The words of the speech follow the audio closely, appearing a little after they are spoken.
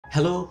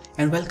Hello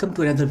and welcome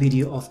to another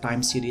video of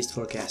time series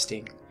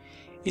forecasting.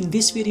 In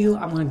this video,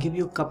 I'm going to give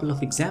you a couple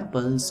of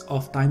examples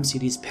of time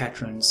series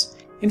patterns.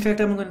 In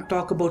fact, I'm going to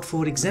talk about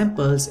 4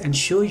 examples and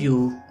show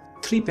you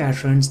 3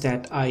 patterns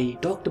that I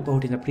talked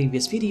about in a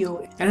previous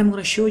video, and I'm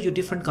going to show you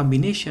different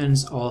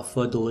combinations of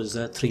those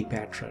 3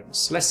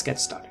 patterns. Let's get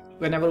started.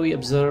 Whenever we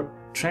observe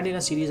trend in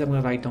a series, I'm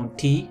going to write down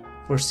T.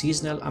 For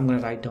seasonal, I'm going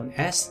to write down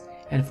S,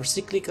 and for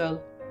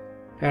cyclical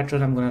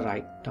pattern, I'm going to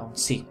write down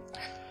C.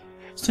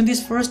 So in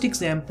this first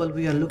example,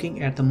 we are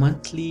looking at the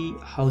monthly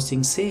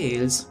housing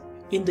sales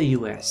in the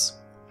US,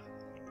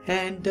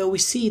 and we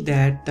see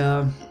that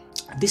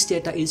this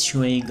data is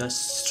showing a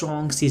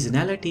strong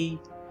seasonality.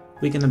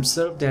 We can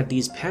observe that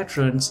these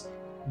patterns,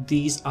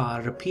 these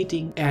are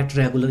repeating at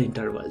regular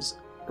intervals,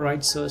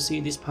 right? So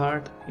see this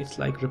part, it's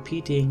like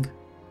repeating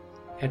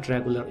at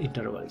regular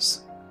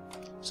intervals.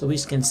 So we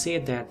can say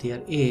that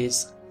there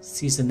is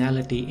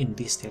seasonality in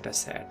this data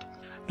set.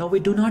 Now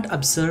we do not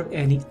observe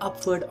any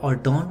upward or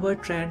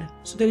downward trend,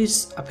 so there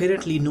is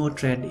apparently no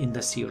trend in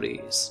the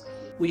series.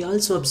 We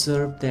also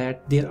observe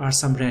that there are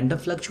some random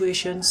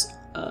fluctuations,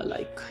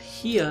 like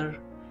here,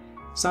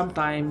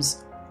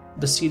 sometimes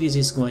the series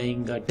is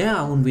going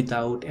down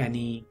without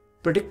any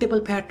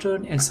predictable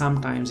pattern, and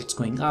sometimes it's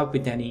going up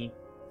with any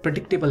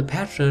predictable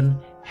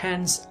pattern.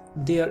 Hence,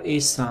 there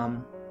is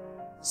some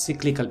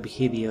cyclical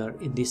behavior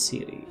in this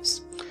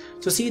series.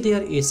 So see,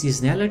 there is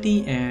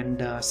seasonality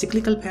and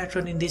cyclical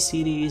pattern in this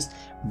series,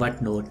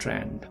 but no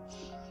trend.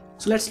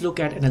 So let's look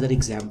at another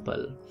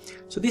example.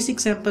 So this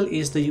example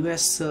is the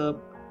US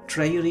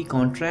Treasury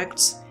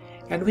contracts,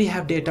 and we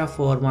have data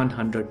for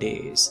 100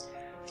 days.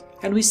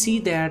 And we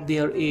see that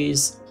there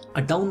is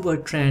a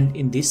downward trend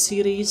in this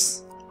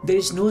series. There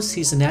is no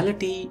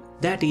seasonality,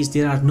 that is,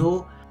 there are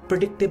no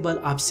predictable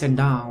ups and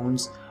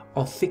downs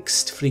of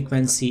fixed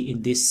frequency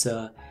in this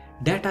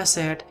data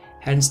set,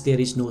 hence there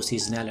is no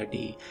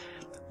seasonality.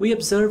 We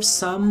observe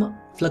some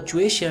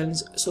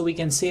fluctuations, so we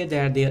can say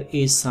that there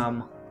is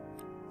some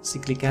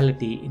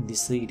cyclicality in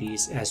this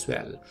series as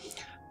well.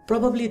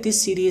 Probably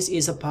this series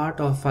is a part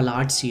of a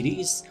large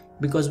series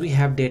because we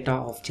have data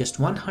of just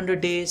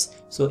 100 days.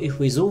 So if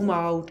we zoom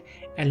out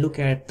and look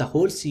at the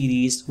whole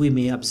series, we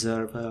may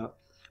observe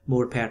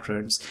more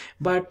patterns.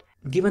 But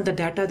given the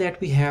data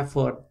that we have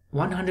for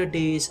 100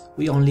 days,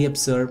 we only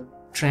observe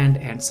trend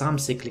and some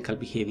cyclical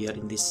behavior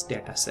in this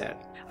data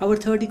set. Our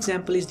third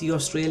example is the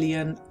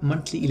Australian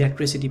monthly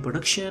electricity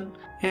production,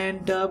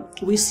 and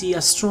we see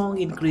a strong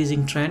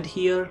increasing trend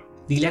here.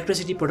 The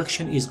electricity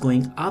production is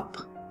going up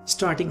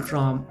starting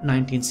from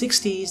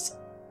 1960s.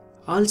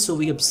 Also,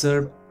 we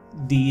observe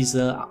these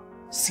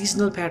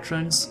seasonal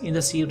patterns in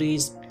the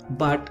series,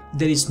 but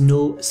there is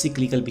no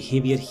cyclical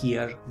behavior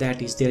here.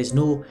 That is, there is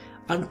no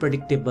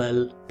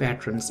unpredictable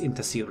patterns in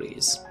the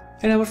series.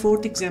 And our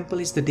fourth example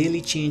is the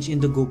daily change in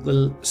the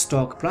Google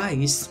stock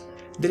price.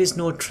 There is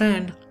no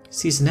trend,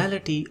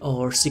 seasonality,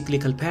 or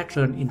cyclical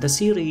pattern in the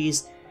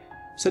series.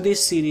 So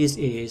this series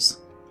is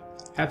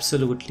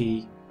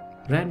absolutely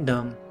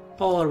random,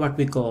 or what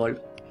we call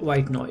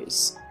white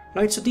noise,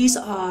 right? So these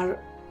are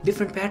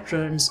different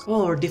patterns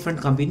or different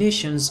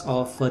combinations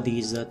of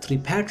these 3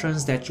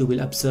 patterns that you will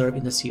observe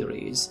in the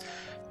series.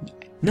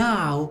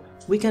 Now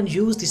we can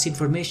use this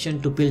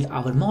information to build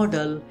our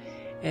model,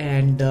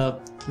 and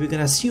we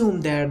can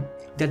assume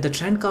that the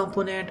trend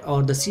component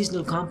or the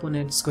seasonal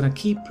component is going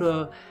to keep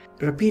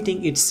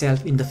repeating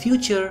itself in the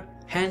future.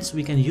 Hence,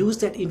 we can use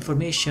that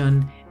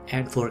information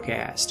and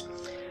forecast.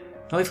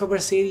 Now, if our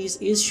series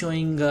is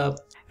showing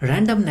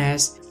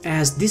randomness,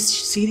 as this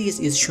series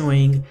is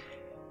showing,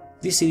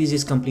 this series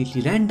is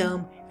completely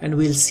random, and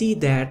we'll see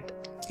that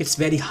it's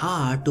very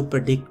hard to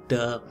predict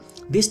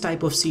this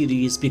type of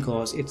series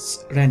because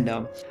it's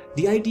random.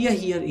 The idea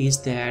here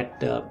is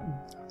that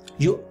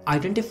you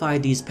identify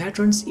these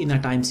patterns in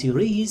a time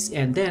series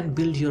and then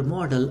build your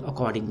model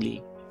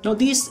accordingly. Now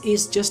this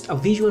is just a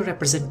visual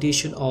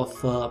representation of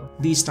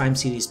these time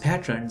series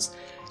patterns.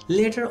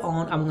 Later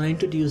on, I'm going to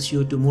introduce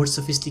you to more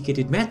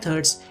sophisticated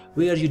methods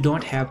where you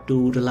don't have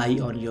to rely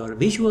on your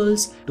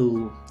visuals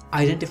to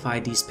identify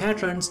these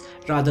patterns.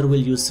 Rather,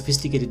 we'll use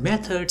sophisticated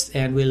methods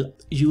and we'll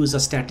use a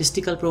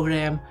statistical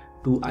program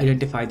to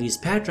identify these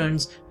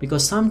patterns,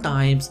 because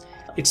sometimes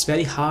it's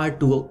very hard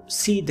to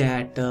see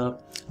that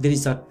there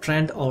is a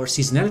trend or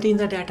seasonality in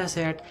the data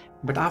set,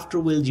 but after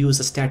we'll use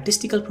a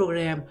statistical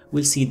program,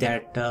 we'll see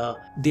that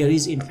there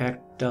is in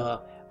fact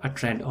a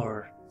trend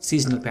or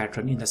seasonal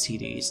pattern in the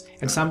series.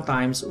 And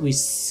sometimes we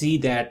see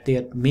that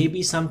there may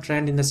be some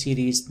trend in the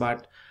series,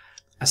 but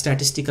a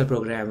statistical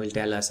program will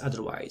tell us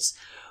otherwise.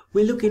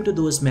 We'll look into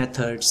those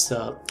methods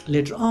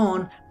later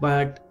on,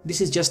 but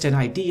this is just an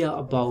idea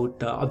about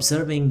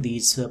observing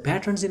these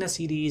patterns in a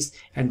series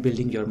and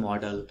building your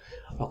model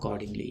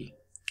accordingly.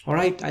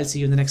 Alright, I'll see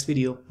you in the next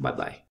video. Bye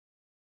bye.